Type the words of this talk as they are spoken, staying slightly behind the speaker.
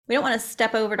we don't want to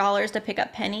step over dollars to pick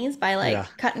up pennies by Yeah.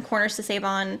 like cutting corners to save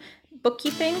on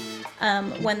bookkeeping,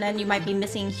 when then you might be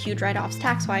missing huge write-offs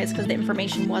tax-wise because the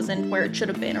information wasn't where it should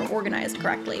have been or organized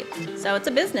correctly. So it's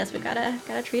a business. We gotta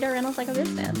treat our rentals like a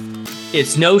business.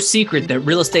 It's no secret that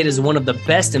real estate is one of the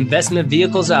best investment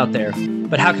vehicles out there.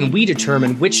 But how can we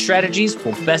determine which strategies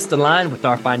will best align with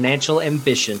our financial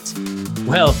ambitions?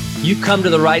 Well, you've come to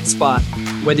the right spot.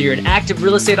 Whether you're an active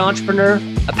real estate entrepreneur,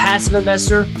 a passive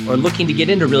investor, or looking to get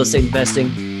into real estate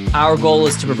investing, our goal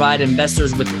is to provide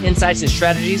investors with insights and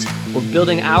strategies for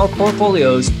building our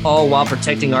portfolios, all while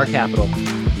protecting our capital.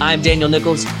 I'm Daniel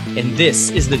Nichols, and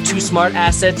this is the Too Smart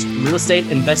Assets Real Estate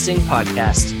Investing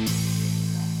Podcast.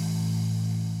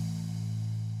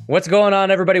 What's going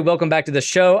on, everybody? Welcome back to the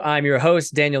show. I'm your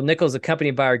host, Daniel Nichols,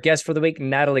 accompanied by our guest for the week,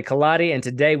 Natalie Kolodij, and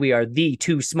today we are the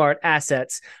Too Smart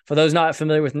Assets. For those not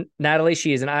familiar with Natalie,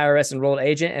 she is an IRS enrolled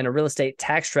agent and a real estate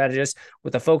tax strategist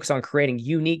with a focus on creating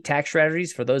unique tax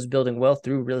strategies for those building wealth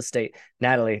through real estate.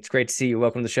 Natalie, it's great to see you.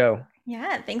 Welcome to the show.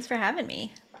 Yeah, thanks for having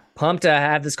me. Pumped to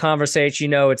have this conversation. You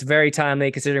know, it's very timely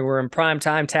considering we're in prime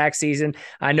time tax season.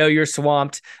 I know you're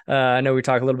swamped. I know we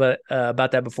talked a little bit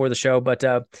about that before the show, but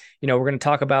you know, we're going to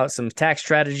talk about some tax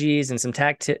strategies and some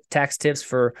tax tips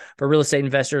for real estate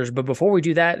investors. But before we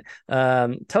do that,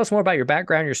 tell us more about your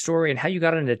background, your story, and how you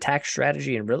got into tax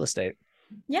strategy and real estate.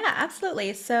 Yeah,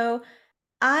 absolutely. So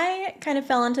I kind of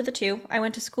fell into the two. I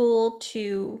went to school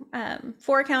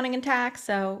for accounting and tax,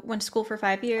 so went to school for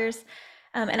 5 years.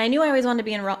 And I knew I always wanted to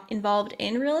be involved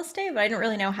in real estate, but I didn't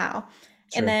really know how.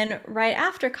 And Sure. then right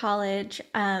after college,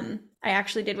 I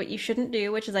actually did what you shouldn't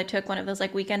do, which is I took one of those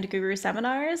like weekend guru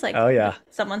seminars, like Oh yeah.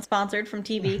 someone sponsored from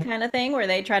TV kind of thing, where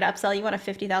they try to upsell you on a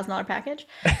 $50,000 package.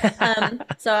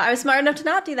 So I was smart enough to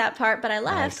not do that part, but I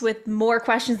left Nice. with more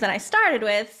questions than I started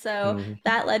with. So Mhm.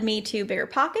 that led me to bigger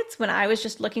pockets when I was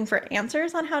just looking for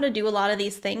answers on how to do a lot of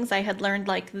these things I had learned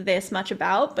like this much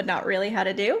about, but not really how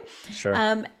to do. Sure.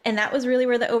 And that was really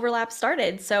where the overlap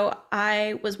started. So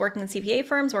I was working in CPA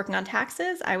firms, working on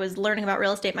taxes. I was learning about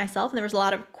real estate myself, and there was a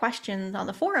lot of questions on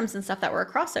the forums and stuff that were a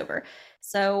crossover.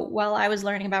 So while I was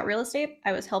learning about real estate,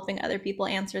 I was helping other people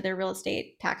answer their real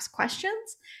estate tax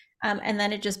questions. And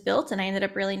then it just built, and I ended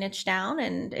up really niche down.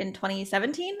 And in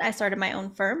 2017, I started my own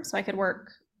firm so I could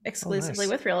work Oh, exclusively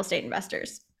nice. with real estate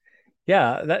investors.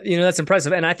 Yeah, that's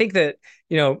impressive. And I think that,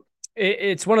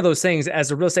 it's one of those things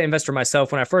as a real estate investor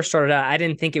myself, when I first started out, I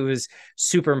didn't think it was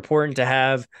super important to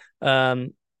have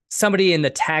somebody in the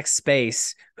tax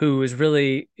space who was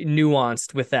really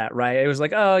nuanced with that, right? It was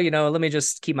like, oh, let me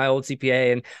just keep my old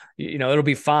CPA and, it'll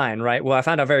be fine, right? Well, I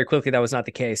found out very quickly that was not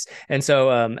the case. And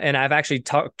so, and I've actually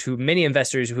talked to many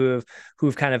investors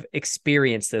who've kind of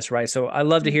experienced this, right? So I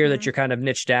love to hear that Mm-hmm. you're kind of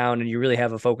niched down and you really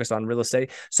have a focus on real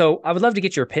estate. So I would love to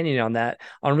get your opinion on that,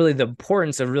 on really the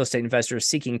importance of real estate investors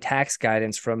seeking tax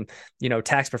guidance from,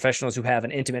 tax professionals who have an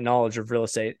intimate knowledge of real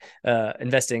estate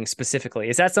investing specifically.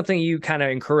 Is that something you kind of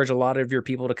encourage a lot of your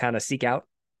people to kind of seek out?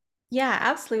 Yeah,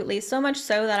 absolutely. So much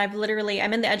so that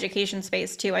I'm in the education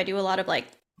space too. I do a lot of like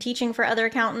teaching for other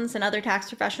accountants and other tax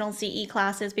professionals, CE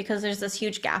classes, because there's this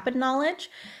huge gap in knowledge.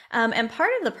 And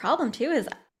part of the problem too is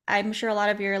I'm sure a lot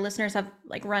of your listeners have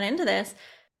like run into this,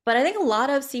 but I think a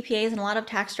lot of CPAs and a lot of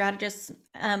tax strategists,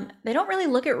 they don't really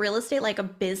look at real estate like a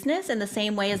business in the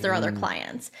same way as their other Mm,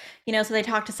 clients. So they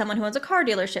talk to someone who owns a car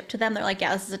dealership. To them, they're like,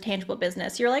 yeah, this is a tangible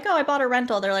business. You're like, oh, I bought a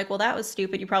rental. They're like, well, that was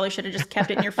stupid. You probably should have just kept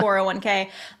it in your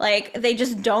 401k. Like they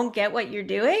just don't get what you're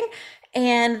doing.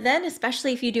 And then,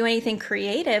 especially if you do anything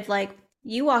creative, like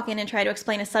you walk in and try to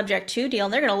explain a subject to deal,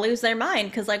 and they're going to lose their mind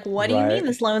because, like, what do you mean right.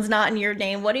 this loan's not in your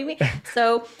name? What do you mean?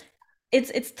 So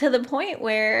it's to the point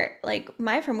where like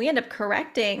my firm we end up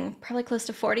correcting probably close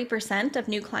to 40% of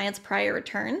new clients prior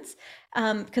returns,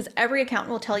 because every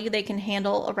accountant will tell you they can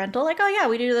handle a rental like, oh yeah,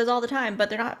 we do those all the time, but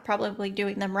they're not probably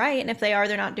doing them right, and if they are,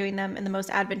 they're not doing them in the most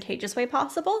advantageous way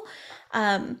possible.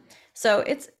 So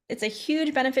it's a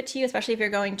huge benefit to you, especially if you're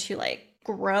going to like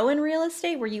grow in real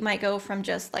estate, where you might go from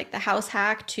just like the house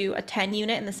hack to a 10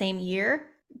 unit in the same year.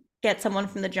 Get someone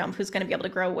from the jump who's going to be able to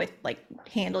grow with like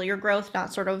handle your growth,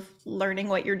 not sort of learning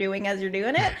what you're doing as you're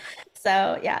doing it.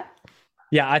 So yeah.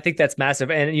 Yeah, I think that's massive.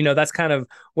 And, that's kind of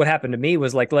what happened to me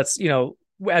was like, let's,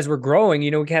 as we're growing,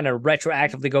 we kind of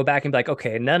retroactively go back and be like,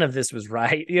 okay, none of this was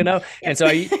right, And Yep. so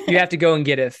you have to go and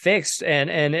get it fixed.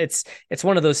 And it's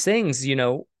one of those things,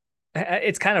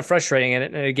 it's kind of frustrating.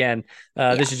 And again,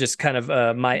 this Yeah. is just kind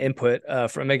of my input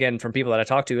from people that I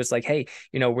talk to. It's like, hey,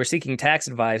 we're seeking tax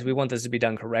advice. We want this to be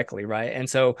done correctly, right? And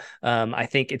so I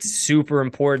think it's super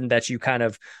important that you kind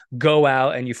of go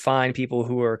out and you find people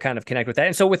who are kind of connect with that.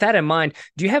 And so with that in mind,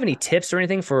 do you have any tips or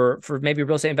anything for maybe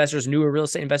real estate investors, newer real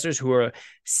estate investors who are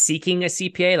seeking a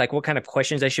CPA? Like what kind of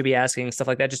questions they should be asking, stuff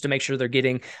like that, just to make sure they're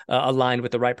getting aligned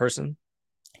with the right person?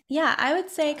 Yeah, I would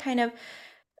say kind of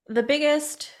the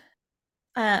biggest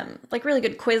like really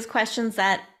good quiz questions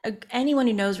that anyone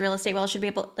who knows real estate well should be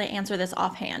able to answer this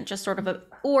offhand, just sort of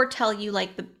or tell you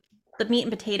like the meat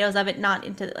and potatoes of it, not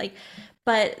into like.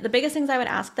 But the biggest things I would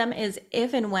ask them is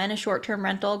if and when a short-term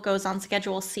rental goes on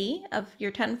Schedule C of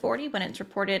your 1040 when it's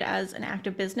reported as an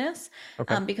active business,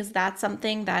 Okay. because that's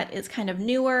something that is kind of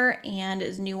newer and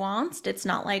is nuanced. It's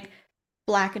not like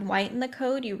black and white in the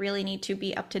code. You really need to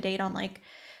be up to date on like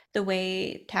the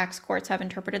way tax courts have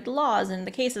interpreted the laws and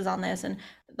the cases on this. And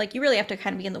like you really have to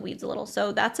kind of be in the weeds a little.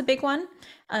 So that's a big one.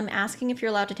 Asking if you're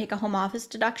allowed to take a home office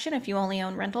deduction if you only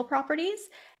own rental properties,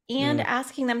 and Mm,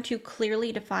 asking them to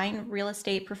clearly define real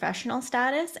estate professional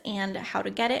status and how to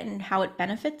get it and how it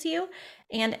benefits you.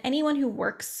 And anyone who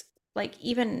works like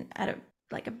even at a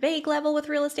like a vague level with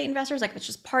real estate investors, like if it's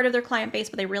just part of their client base,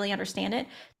 but they really understand it,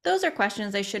 those are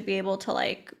questions they should be able to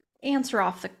like answer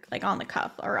off the like on the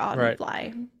cuff or on the right.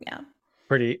 fly. Yeah.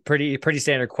 Pretty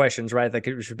standard questions, right? That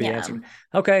should be Yeah. answered.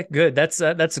 Okay, good. That's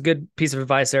a good piece of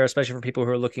advice there, especially for people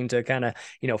who are looking to kind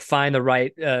of find the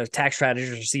right tax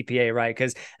strategist or CPA, right?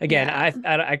 Because again,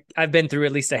 Yeah. I've been through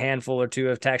at least a handful or two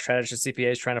of tax strategists,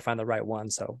 CPAs, trying to find the right one.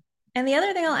 So And the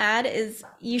other thing I'll add is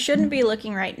you shouldn't be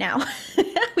looking right now.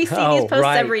 We see these oh, posts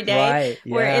right, every day right,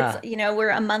 where it's, yeah. we're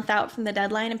a month out from the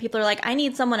deadline and people are like, I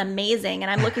need someone amazing and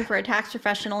I'm looking for a tax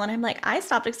professional. And I'm like, I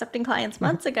stopped accepting clients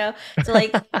months ago. So,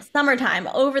 like, summertime,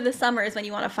 over the summer is when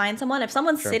you want to find someone. If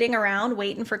someone's Sure. sitting around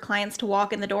waiting for clients to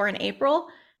walk in the door in April,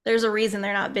 there's a reason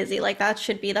they're not busy. Like, that's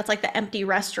like the empty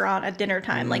restaurant at dinner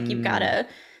time. Like, you've got Mm. to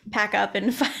pack up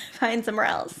and find somewhere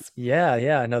else. Yeah,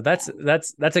 yeah. No, that's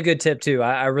a good tip too.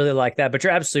 I really like that. But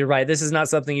you're absolutely right. This is not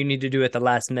something you need to do at the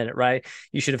last minute, right?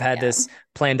 You should have had Yeah. this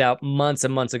planned out months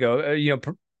and months ago.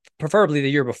 Preferably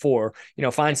the year before.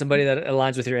 Find Yeah. somebody that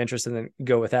aligns with your interests and then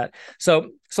go with that.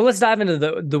 So let's dive into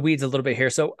the weeds a little bit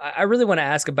here. So I really want to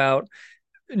ask about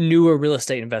newer real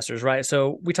estate investors, right?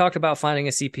 So we talked about finding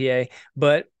a CPA,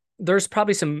 but there's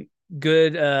probably some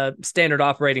good standard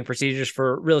operating procedures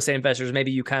for real estate investors.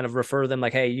 Maybe you kind of refer them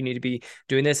like, hey, you need to be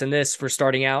doing this and this for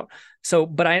starting out. So,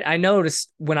 but I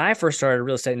noticed when I first started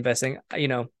real estate investing,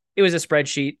 it was a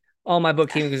spreadsheet. All my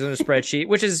bookkeeping was in a spreadsheet,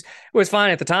 which was fine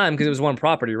at the time because it was one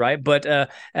property, right? But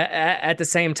at the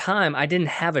same time, I didn't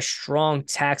have a strong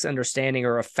tax understanding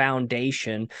or a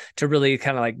foundation to really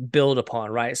kind of like build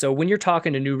upon, right? So when you're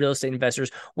talking to new real estate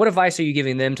investors, what advice are you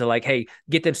giving them to like, hey,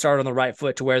 get them started on the right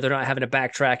foot to where they're not having to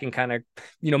backtrack and kind of,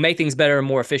 make things better and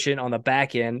more efficient on the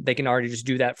back end? They can already just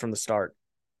do that from the start.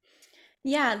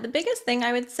 Yeah, the biggest thing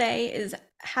I would say is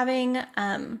having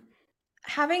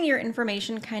your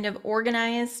information kind of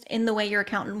organized in the way your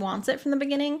accountant wants it from the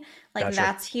beginning. Like Gotcha.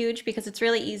 that's huge because it's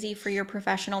really easy for your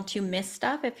professional to miss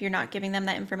stuff if you're not giving them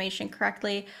that information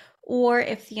correctly or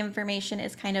if the information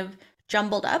is kind of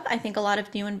jumbled up. I think a lot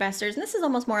of new investors, and this is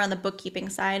almost more on the bookkeeping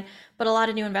side, but a lot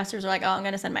of new investors are like, oh, I'm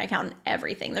going to send my accountant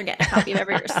everything. They're getting a copy of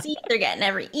every receipt. They're getting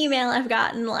every email I've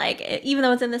gotten. Like, even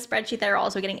though it's in the spreadsheet, they're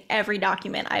also getting every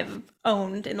document I've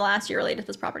owned in the last year related to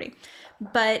this property.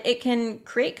 But it can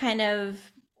create kind of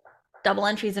double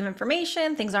entries of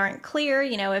information. Things aren't clear.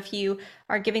 If you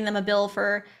are giving them a bill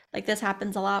for, like, this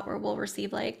happens a lot where we'll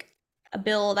receive like a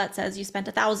bill that says you spent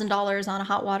 $1,000 on a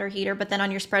hot water heater, but then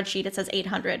on your spreadsheet it says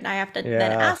 800, and I have to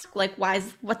then Yeah. ask like,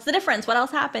 what's the difference? What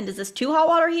else happened? Is this two hot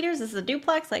water heaters? Is this a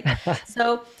duplex? Like,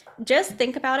 so just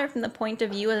think about it from the point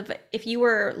of view of if you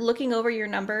were looking over your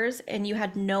numbers and you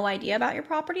had no idea about your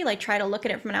property, like try to look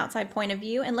at it from an outside point of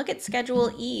view and look at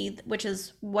Schedule E, which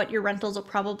is what your rentals will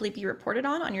probably be reported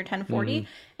on your 1040, Mhm.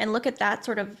 and look at that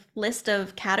sort of list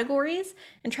of categories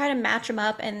and try to match them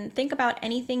up and think about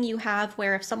anything you have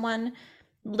where if someone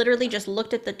literally just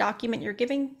looked at the document you're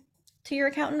giving to your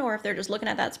accountant or if they're just looking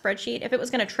at that spreadsheet, if it was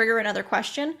going to trigger another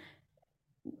question,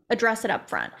 address it up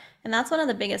front. And that's one of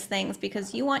the biggest things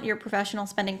because you want your professional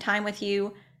spending time with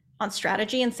you on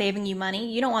strategy and saving you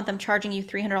money. You don't want them charging you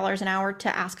 $300 an hour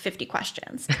to ask 50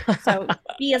 questions. So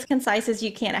be as concise as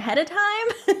you can ahead of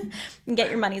time and get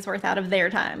your money's worth out of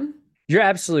their time. You're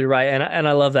absolutely right, and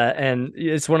I love that. And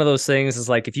it's one of those things is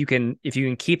like if you can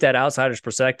keep that outsider's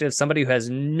perspective, somebody who has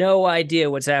no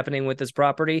idea what's happening with this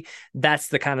property, that's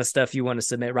the kind of stuff you want to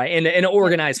submit, right? In an Yep.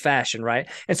 organized fashion, right?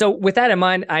 And so with that in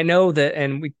mind, I know that,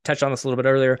 and we touched on this a little bit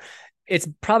earlier, it's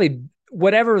probably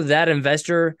whatever that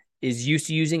investor is used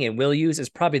to using and will use is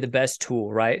probably the best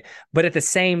tool, right? But at the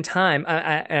same time,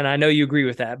 and I know you agree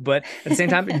with that, but at the same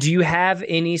time, do you have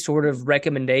any sort of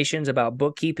recommendations about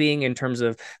bookkeeping in terms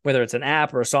of whether it's an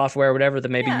app or a software or whatever that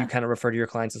maybe you Yeah. kind of refer to your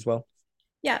clients as well?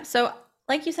 Yeah. So,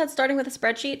 like you said, starting with a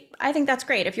spreadsheet, I think that's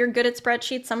great. If you're good at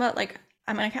spreadsheets, somewhat like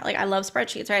I'm gonna like I love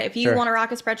spreadsheets, right? If you Sure. want to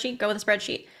rock a spreadsheet, go with a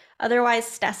spreadsheet. Otherwise,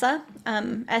 Stessa,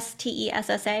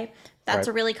 Stessa, that's Right.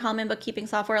 a really common bookkeeping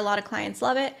software. A lot of clients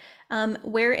love it.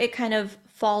 Where it kind of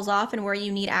falls off and where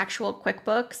you need actual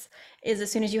QuickBooks is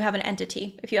as soon as you have an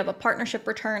entity. If you have a partnership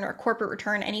return or a corporate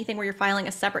return, anything where you're filing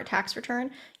a separate tax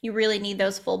return, you really need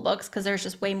those full books because there's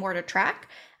just way more to track.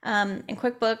 And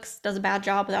QuickBooks does a bad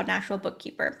job without an actual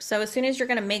bookkeeper. So as soon as you're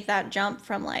going to make that jump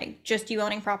from like just you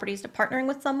owning properties to partnering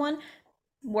with someone,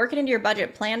 work it into your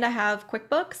budget. Plan to have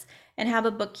QuickBooks and have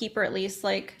a bookkeeper at least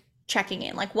like checking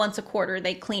in. Like once a quarter,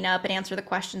 they clean up and answer the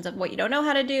questions of what you don't know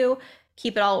how to do.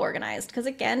 Keep it all organized. Because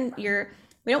again, we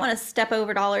don't want to step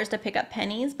over dollars to pick up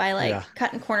pennies by Yeah. like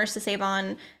cutting corners to save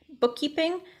on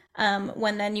bookkeeping.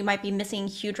 When then you might be missing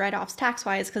huge write-offs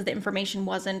tax-wise because the information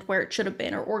wasn't where it should have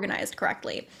been or organized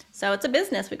correctly. So it's a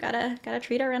business. We've gotta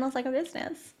treat our rentals like a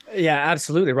business. Yeah,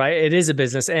 absolutely. Right. It is a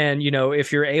business. And,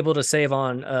 if you're able to save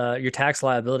on your tax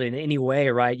liability in any way,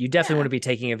 right, you definitely want Yeah. to be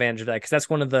taking advantage of that. Cause that's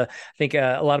one of I think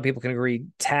a lot of people can agree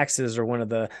taxes are one of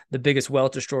the biggest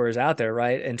wealth destroyers out there,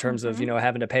 right. In terms of, Mm-hmm.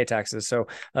 having to pay taxes. So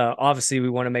obviously we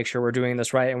want to make sure we're doing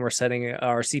this right. And we're setting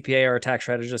our CPA or our tax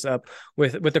strategist up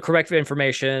with the correct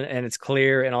information and it's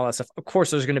clear and all that stuff. Of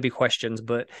course, there's going to be questions,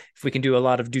 but if we can do a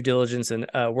lot of due diligence and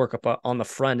work up on the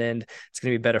front end, it's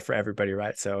going to be better for everybody.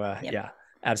 Right. So Yep. yeah.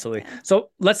 Absolutely. Yeah. So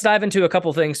let's dive into a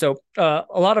couple of things. So a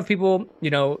lot of people,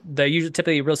 they usually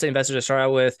typically real estate investors that start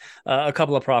out with a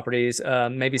couple of properties,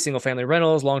 maybe single family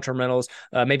rentals, long-term rentals,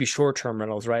 maybe short-term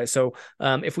rentals, right? So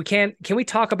if we can we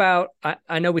talk about,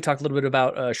 I know we talked a little bit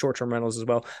about short-term rentals as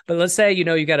well, but let's say,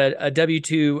 you got a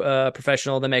W-2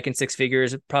 professional, they're making six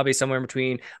figures, probably somewhere in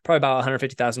between, probably about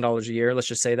 $150,000 a year. Let's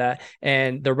just say that.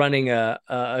 And they're running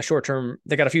a short-term,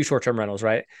 they got a few short-term rentals,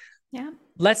 right? Yeah.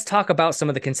 Let's talk about some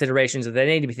of the considerations that they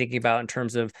need to be thinking about in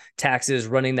terms of taxes,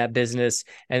 running that business,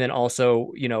 and then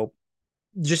also,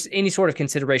 just any sort of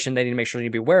consideration they need to make sure they need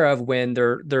to be aware of when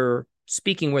they're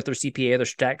speaking with their CPA, their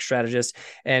tax strategist,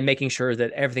 and making sure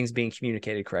that everything's being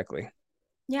communicated correctly.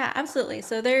 Yeah, absolutely.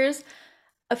 So there's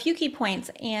a few key points,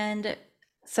 and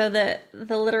so the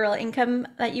literal income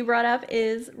that you brought up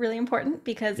is really important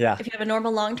because Yeah. if you have a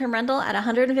normal long-term rental at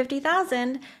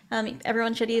 150,000,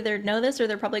 everyone should either know this or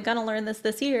they're probably gonna learn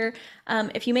this year.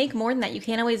 If you make more than that, you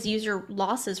can't always use your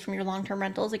losses from your long-term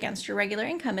rentals against your regular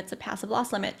income. It's a passive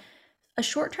loss limit. A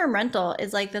short-term rental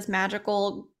is like this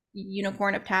magical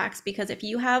unicorn of tax because if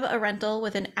you have a rental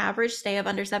with an average stay of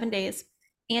under 7 days,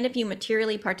 and if you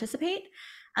materially participate,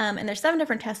 and there's 7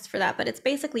 different tests for that, but it's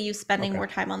basically you spending Okay. more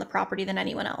time on the property than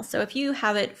anyone else. So if you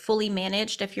have it fully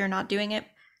managed, if you're not doing it,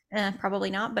 probably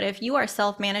not. But if you are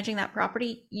self-managing that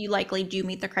property, you likely do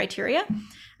meet the criteria.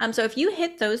 So if you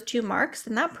hit those two marks,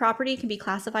 then that property can be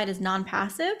classified as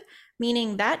non-passive,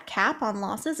 meaning that cap on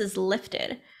losses is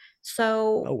lifted. Oh,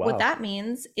 So what wow. that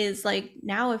means is like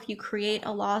now if you create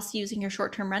a loss using your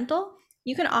short-term rental,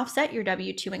 you can offset your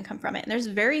W-2 income from it. And there's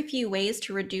very few ways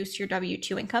to reduce your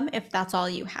W-2 income if that's all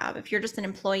you have. If you're just an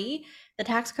employee, the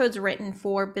tax code's written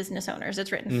for business owners,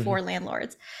 it's written Hmm. for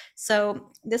landlords.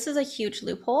 So this is a huge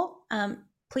loophole.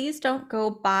 Please don't go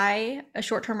buy a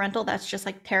short-term rental that's just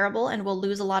like terrible and will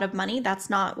lose a lot of money. That's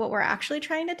not what we're actually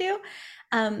trying to do.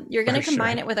 You're going For to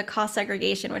combine sure. it with a cost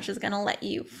segregation, which is going to let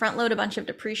you front load a bunch of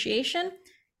depreciation,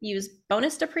 use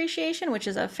bonus depreciation, which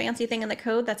is a fancy thing in the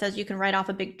code that says you can write off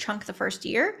a big chunk the first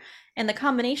year. And the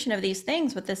combination of these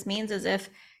things, what this means is if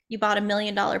you bought $1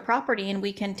 million property and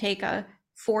we can take a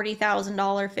 $40,000,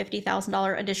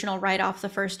 $50,000 additional write off the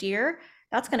first year,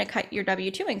 that's going to cut your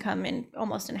W-2 income in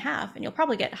almost in half. And you'll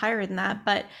probably get higher than that.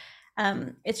 But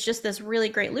it's just this really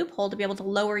great loophole to be able to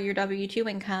lower your W-2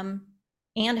 income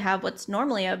and have what's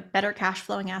normally a better cash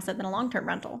flowing asset than a long-term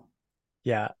rental.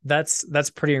 Yeah, that's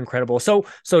pretty incredible. So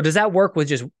does that work with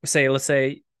just say, let's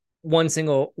say one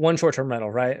short-term rental,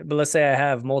 right? But let's say I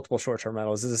have multiple short-term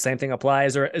rentals. Does the same thing apply?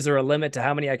 Is there a limit to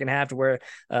how many I can have to where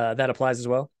that applies as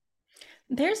well?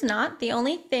 There's not. The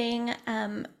only thing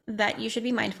that you should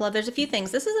be mindful of, there's a few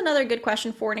things. This is another good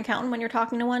question for an accountant when you're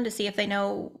talking to one to see if they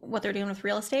know what they're doing with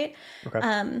real estate. Okay.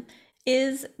 Um,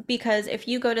 is because if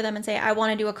you go to them and say, I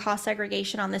want to do a cost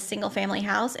segregation on this single family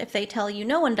house, if they tell you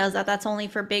no one does that, that's only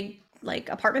for big like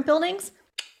apartment buildings,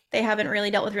 they haven't really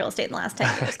dealt with real estate in the last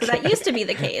 10 years because that used to be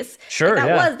the case. Like Sure, that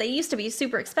yeah. was, they used to be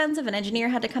super expensive. An engineer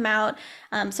had to come out.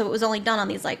 So it was only done on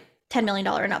these like $10 million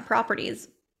and up properties.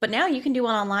 But now you can do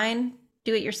one online,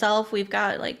 do it yourself. We've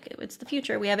got like, it's the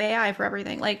future. We have AI for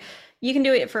everything. Like you can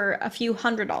do it for a few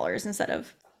 $100s instead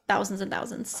of thousands and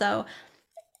thousands. So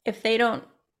if they don't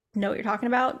know what you're talking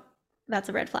about, that's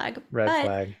a red flag. Red But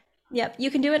flag. yep,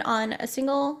 you can do it on a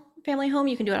single family home.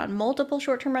 You can do it on multiple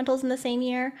short-term rentals in the same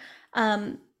year.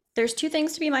 Um, there's two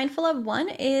things to be mindful of. One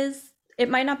is it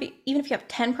might not be, even if you have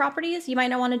 10 properties, you might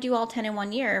not want to do all 10 in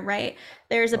one year, right?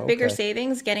 There's a bigger Okay.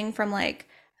 savings getting from like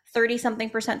 30 something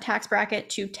percent tax bracket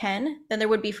to 10 than there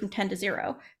would be from 10 to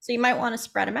 0. So you might want to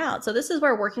spread them out. So this is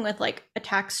where working with like a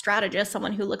tax strategist,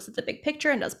 someone who looks at the big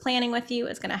picture and does planning with you,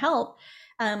 is going to help.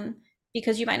 Um,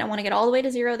 because you might not want to get all the way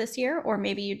to 0 this year, or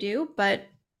maybe you do, but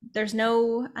there's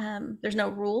no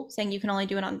rule saying you can only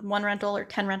do it on one rental or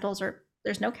 10 rentals, or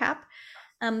there's no cap.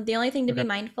 The only thing to be Okay.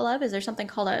 mindful of is there's something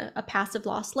called a passive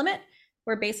loss limit,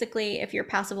 where basically if your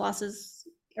passive losses,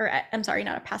 or I'm sorry,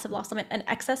 not a passive loss limit, an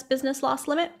excess business loss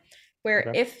limit, where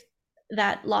Okay. if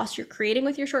that loss you're creating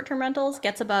with your short-term rentals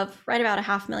gets above right about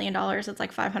 $500,000, it's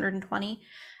like 520,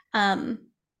 um,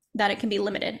 that it can be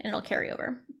limited and it'll carry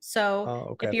over. So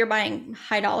Oh, if okay. you're buying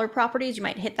high dollar properties, you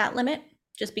might hit that limit.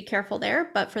 Just be careful there.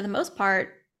 But for the most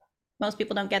part, most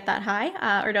people don't get that high,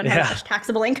 or don't have as Yeah, much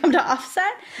taxable income to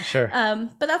offset. sure.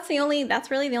 But that's really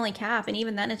the only cap. And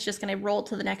even then, it's just going to roll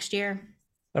to the next year.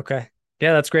 Okay.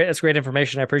 Yeah, that's great. That's great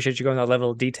information. I appreciate you going that level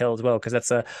of detail as well, because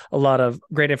that's a lot of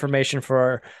great information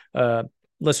for our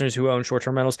listeners who own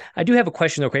short-term rentals. I do have a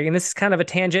question though, Craig, and this is kind of a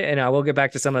tangent, and I will get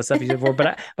back to some of the stuff you said before,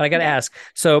 but I got to Yeah. ask.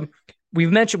 So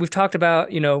we've talked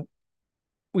about,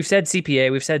 we've said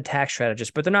CPA, we've said tax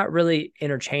strategist, but they're not really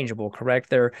interchangeable, correct?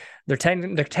 They're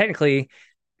technically,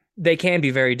 they can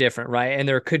be very different, right? And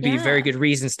there could be very Yeah. good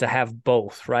reasons to have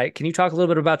both, right? Can you talk a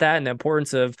little bit about that and the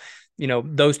importance of,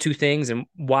 those two things and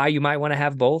why you might want to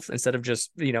have both instead of just,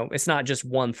 it's not just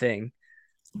one thing.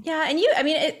 Yeah. And I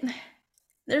mean,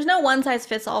 there's no one size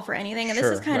fits all for anything. And this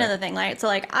is Sure, kind of right. the thing, right? So,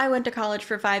 like, I went to college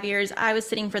for 5 years. I was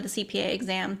sitting for the CPA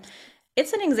exam.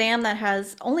 It's an exam that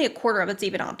has only a quarter of it's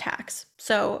even on tax.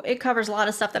 So it covers a lot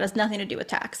of stuff that has nothing to do with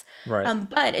tax. Right.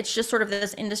 But it's just sort of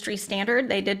this industry standard.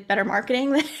 They did better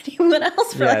marketing than anyone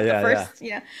else for Yeah, like the yeah, yeah. first,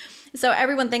 yeah. So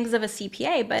everyone thinks of a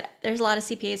CPA, but there's a lot of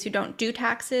CPAs who don't do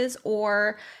taxes,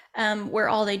 or where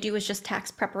all they do is just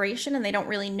tax preparation and they don't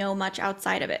really know much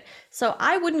outside of it. So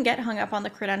I wouldn't get hung up on the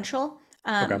credential.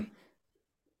 Okay.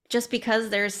 Just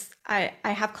because I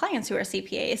have clients who are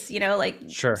CPAs, like,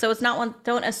 Sure. so it's not one,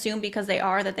 don't assume because they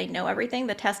are that they know everything.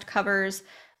 The test covers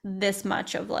this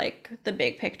much of like the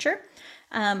big picture.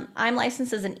 I'm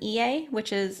licensed as an EA,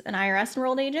 which is an IRS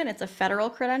enrolled agent. It's a federal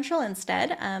credential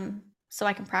instead. So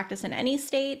I can practice in any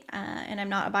state, and I'm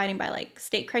not abiding by like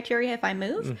state criteria if I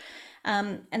move.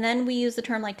 Mm, And then we use the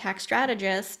term like tax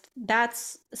strategist.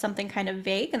 That's something kind of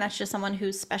vague, and that's just someone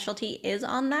whose specialty is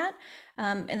on that.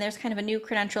 And there's kind of a new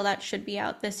credential that should be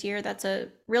out this year. That's a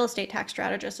real estate tax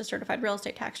strategist, a certified real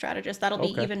estate tax strategist. That'll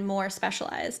be okay. even more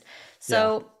specialized. Yeah.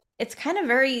 So it's kind of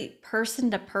very person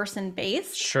to person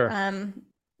based. Sure.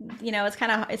 It's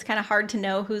kind of hard to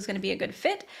know who's going to be a good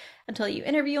fit until you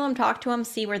interview them, talk to them,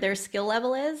 see where their skill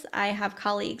level is. I have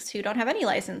colleagues who don't have any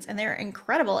license and they're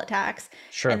incredible at tax. And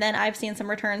Sure. then I've seen some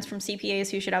returns from CPAs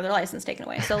who should have their license taken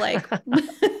away. So like you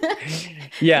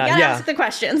Yeah, gotta yeah. ask the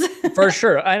questions. For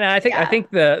sure. And I Yeah. think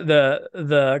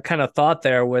the kind of thought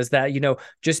there was that,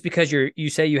 just because you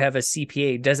say you have a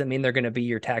CPA doesn't mean they're going to be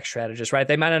your tax strategist, right?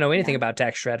 They might not know anything Yeah. about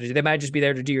tax strategy. They might just be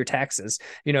there to do your taxes,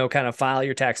 kind of file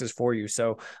your taxes for you.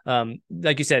 So,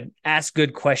 like you said, ask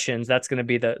good questions. That's going to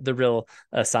be the real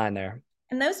sign there.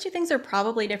 And those two things are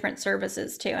probably different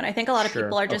services too. And I think a lot of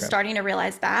people Sure. are just Okay. starting to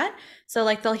realize that. So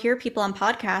like they'll hear people on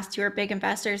podcasts who are big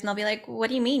investors and they'll be like, what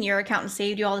do you mean your accountant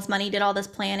saved you all this money, did all this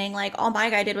planning? Like all my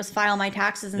guy did was file my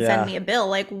taxes and send Yeah. me a bill.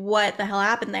 Like what the hell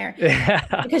happened there? Yeah.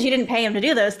 Because you didn't pay him to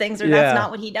do those things, or that's Yeah. not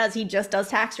what he does. He just does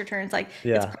tax returns. Like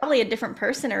it's Yeah. probably a different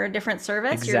person or a different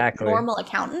service. Your Exactly. normal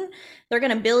accountant, they're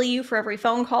going to bill you for every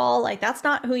phone call. Like that's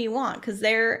not who you want, because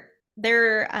they're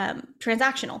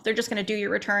transactional. They're just going to do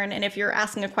your return. And if you're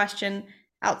asking a question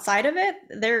outside of it,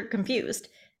 they're confused.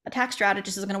 A tax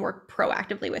strategist is going to work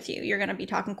proactively with you. You're going to be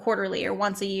talking quarterly or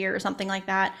once a year or something like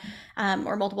that,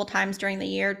 or multiple times during the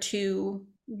year to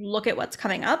look at what's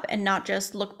coming up and not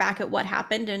just look back at what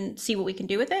happened and see what we can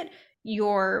do with it.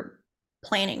 You're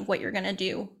planning what you're going to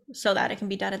do so that it can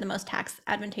be done in the most tax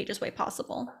advantageous way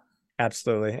possible.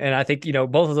 Absolutely. And I think,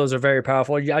 both of those are very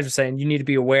powerful. I was just saying you need to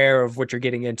be aware of what you're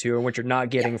getting into and what you're not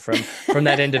getting Yep. from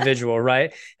that individual,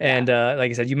 right? Yeah. And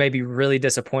like I said, you may be really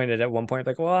disappointed at one point,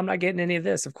 like, well, I'm not getting any of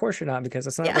this. Of course you're not, because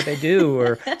that's not Yeah. what they do,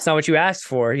 or it's not what you asked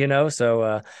for.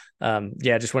 So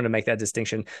yeah, just wanted to make that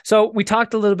distinction. So we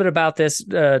talked a little bit about this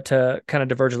to kind of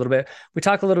diverge a little bit. We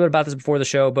talked a little bit about this before the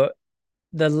show, but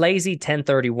the lazy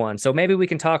 1031. So maybe we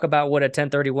can talk about what a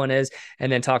 1031 is,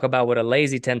 and then talk about what a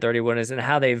lazy 1031 is and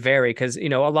how they vary. Because, a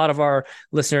lot of our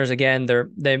listeners, again,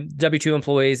 they W-2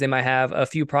 employees, they might have a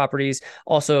few properties.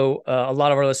 Also, a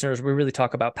lot of our listeners, we really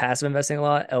talk about passive investing a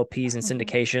lot, LPs and Mhm.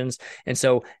 syndications. And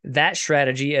so that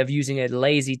strategy of using a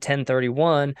lazy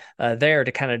 1031 there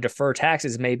to kind of defer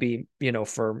taxes, maybe,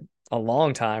 for a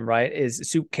long time, right,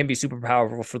 can be super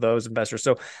powerful for those investors.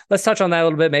 So let's touch on that a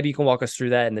little bit. Maybe you can walk us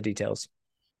through that in the details.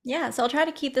 Yeah. So I'll try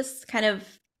to keep this kind of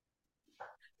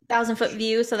 1,000 foot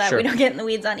view so that we Sure. don't get in the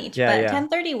weeds on each. Yeah, But yeah.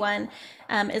 1031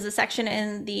 is a section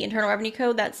in the Internal Revenue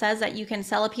Code that says that you can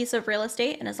sell a piece of real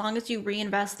estate, and as long as you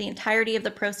reinvest the entirety of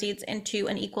the proceeds into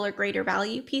an equal or greater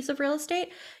value piece of real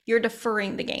estate, you're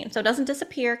deferring the gain. So it doesn't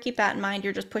disappear. Keep that in mind.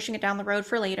 You're just pushing it down the road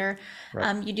for later.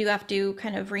 Right. You do have to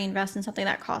kind of reinvest in something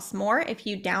that costs more. If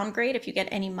you downgrade, if you get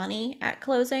any money at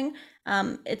closing,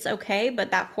 it's okay, but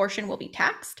that portion will be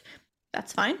taxed.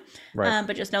 That's fine. Right.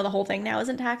 But just know the whole thing now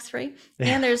isn't tax free. Yeah.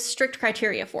 And there's strict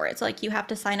criteria for it. So, like, you have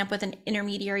to sign up with an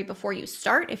intermediary before you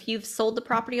start. If you've sold the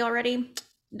property already,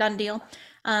 done deal.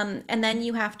 And then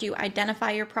you have to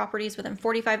identify your properties within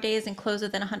 45 days and close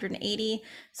within 180.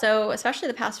 So, especially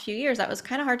the past few years, that was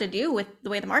kind of hard to do with the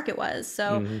way the market was.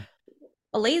 So, Hmm.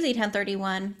 a lazy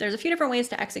 1031, there's a few different ways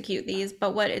to execute these,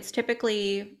 but what it's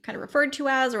typically kind of referred to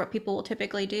as, or what people will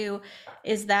typically do,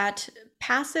 is that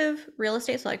passive real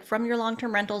estate, so like from your long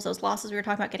term rentals, those losses we were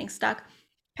talking about getting stuck,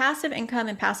 passive income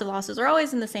and passive losses are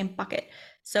always in the same bucket.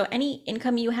 So any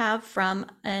income you have from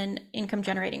an income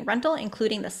generating rental,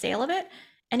 including the sale of it,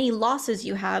 any losses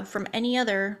you have from any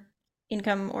other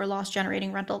income or loss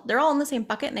generating rental, they're all in the same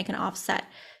bucket and they can offset.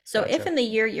 So if Gotcha. in the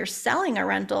year you're selling a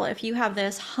rental, if you have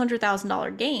this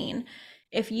 $100,000 gain,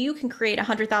 if you can create a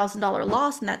 $100,000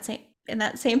 loss in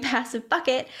that same passive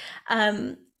bucket,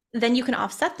 then you can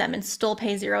offset them and still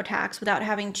pay zero tax without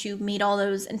having to meet all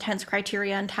those intense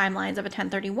criteria and timelines of a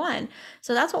 1031.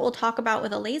 So that's what we'll talk about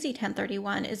with a lazy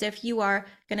 1031 is if you are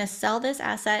going to sell this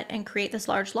asset and create this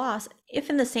large loss, if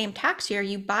in the same tax year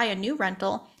you buy a new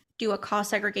rental, do a cost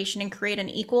segregation and create an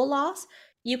equal loss,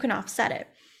 you can offset it.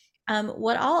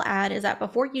 What I'll add is that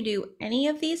before you do any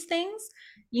of these things,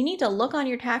 you need to look on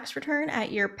your tax return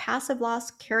at your passive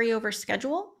loss carryover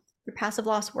schedule, your passive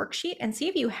loss worksheet, and see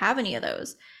if you have any of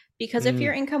those. Because if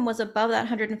your Mm, income was above that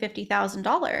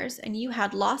 $150,000 and you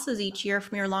had losses each year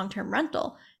from your long-term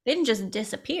rental, they didn't just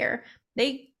disappear.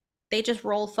 They just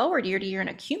roll forward year to year and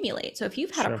accumulate. So if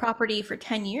you've had a sure. property for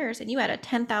 10 years and you had a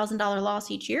 $10,000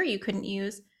 loss each year you couldn't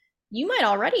use, you might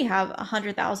already have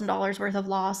 $100,000 worth of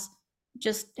loss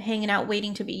just hanging out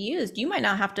waiting to be used. You might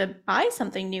not have to buy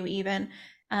something new even.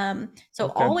 So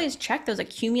Okay. always check those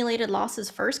accumulated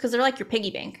losses first because they're like your piggy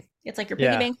bank. It's like your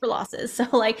piggy Yeah. bank for losses. So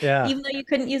like Yeah. even though you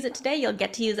couldn't use it today, you'll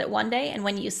get to use it one day. And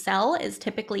when you sell is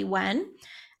typically when.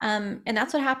 And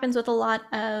that's what happens with a lot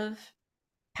of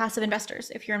passive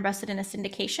investors. If you're invested in a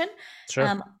syndication, Sure.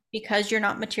 um, because you're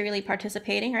not materially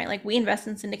participating, right? Like we invest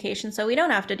in syndication, so we don't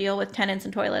have to deal with tenants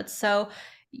and toilets. So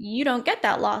you don't get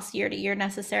that loss year to year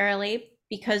necessarily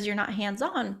because you're not hands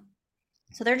on.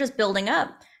 So they're just building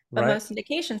up. But Right. most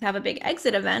syndications have a big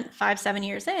exit event 5, 7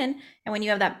 years in. And when you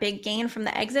have that big gain from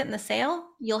the exit and the sale,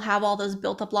 you'll have all those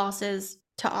built up losses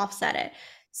to offset it.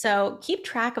 So keep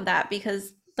track of that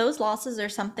because those losses are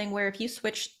something where if you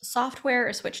switch software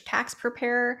or switch tax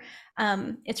preparer,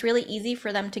 it's really easy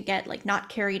for them to get like not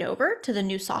carried over to the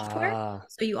new software. Ah,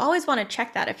 So you always want to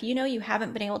check that. If you know you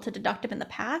haven't been able to deduct them in the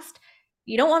past,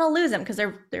 you don't want to lose them because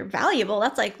they're valuable.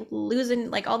 That's like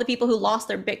losing like all the people who lost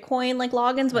their Bitcoin like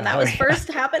logins when that oh was yeah.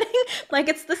 first happening. Like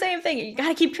it's the same thing. You got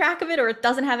to keep track of it or it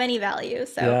doesn't have any value.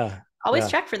 So Yeah. always Yeah.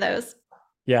 check for those.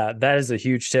 Yeah, that is a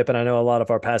huge tip, and I know a lot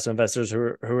of our passive investors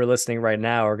who are listening right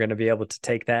now are going to be able to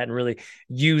take that and really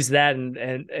use that and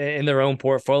in their own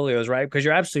portfolios, right? Because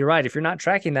you're absolutely right. If you're not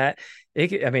tracking that,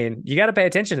 I mean, you got to pay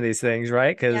attention to these things,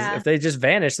 right? Because if Yeah. they just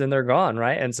vanish, then they're gone,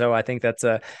 right? And so I think that's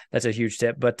a huge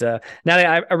tip. But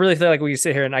Natalie, I really feel like we can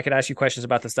sit here and I could ask you questions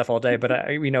about this stuff all day, but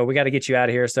we got to get you out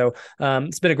of here. So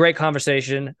it's been a great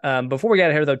conversation. Before we get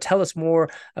out of here, though, tell us more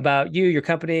about you, your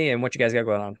company, and what you guys got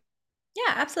going on.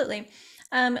 Yeah, absolutely.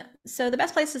 So the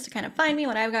best places to kind of find me,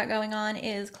 what I've got going on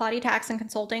is Kolodij Tax and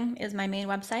Consulting is my main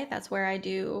website. That's where I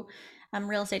do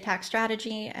real estate tax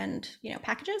strategy and,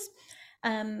 packages.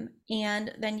 And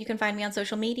then you can find me on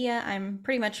social media. I'm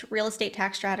pretty much real estate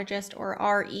tax strategist, or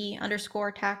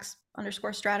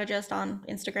RE_tax_strategist on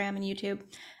Instagram and YouTube.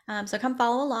 So come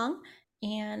follow along.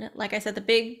 And like I said, the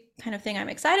big kind of thing I'm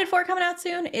excited for coming out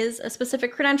soon is a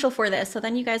specific credential for this. So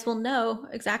then you guys will know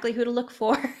exactly who to look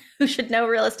for, who should know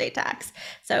real estate tax.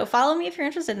 So follow me if you're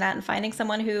interested in that and finding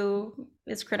someone who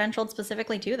is credentialed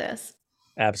specifically to this.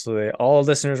 Absolutely. All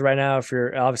listeners right now, if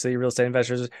you're obviously real estate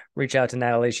investors, reach out to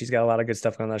Natalie. She's got a lot of good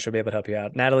stuff going on. She'll be able to help you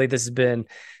out. Natalie, this has been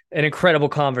an incredible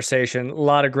conversation. A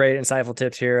lot of great, insightful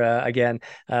tips here. Again,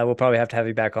 we'll probably have to have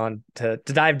you back on to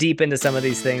dive deep into some of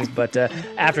these things, but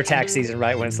after tax season,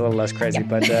 right, when it's a little less crazy. Yep.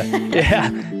 But yeah.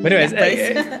 But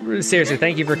anyways, seriously,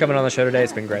 thank you for coming on the show today.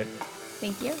 It's been great.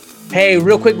 Thank you. Hey,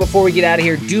 real quick before we get out of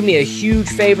here, do me a huge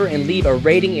favor and leave a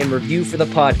rating and review for the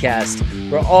podcast.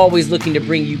 We're always looking to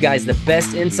bring you guys the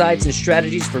best insights and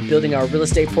strategies for building our real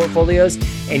estate portfolios,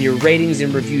 and your ratings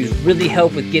and reviews really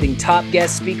help with getting top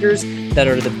guest speakers that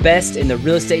are the best in the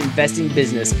real estate investing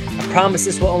business. I promise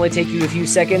this will only take you a few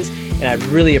seconds, and I'd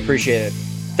really appreciate it.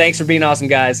 Thanks for being awesome,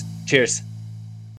 guys. Cheers.